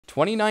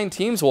29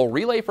 teams will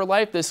relay for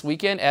life this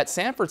weekend at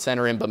Sanford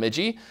Center in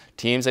Bemidji.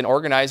 Teams and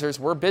organizers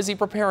were busy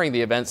preparing the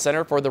event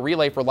center for the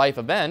Relay for Life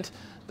event.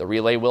 The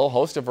relay will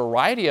host a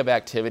variety of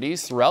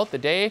activities throughout the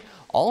day,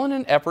 all in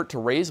an effort to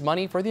raise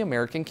money for the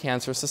American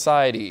Cancer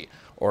Society.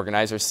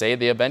 Organizers say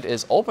the event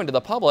is open to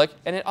the public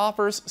and it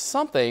offers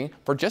something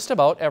for just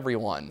about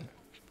everyone.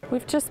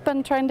 We've just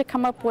been trying to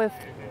come up with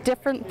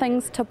different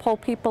things to pull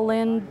people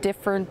in,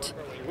 different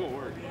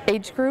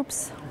age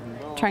groups,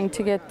 trying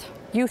to get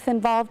youth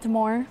involved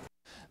more.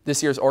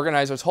 This year's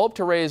organizers hope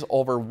to raise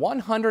over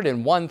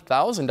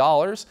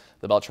 $101,000.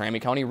 The Beltrami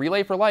County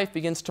Relay for Life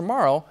begins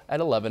tomorrow at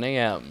 11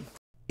 a.m.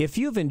 If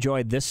you've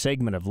enjoyed this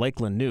segment of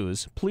Lakeland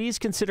News, please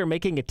consider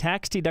making a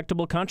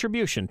tax-deductible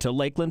contribution to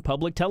Lakeland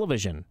Public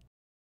Television.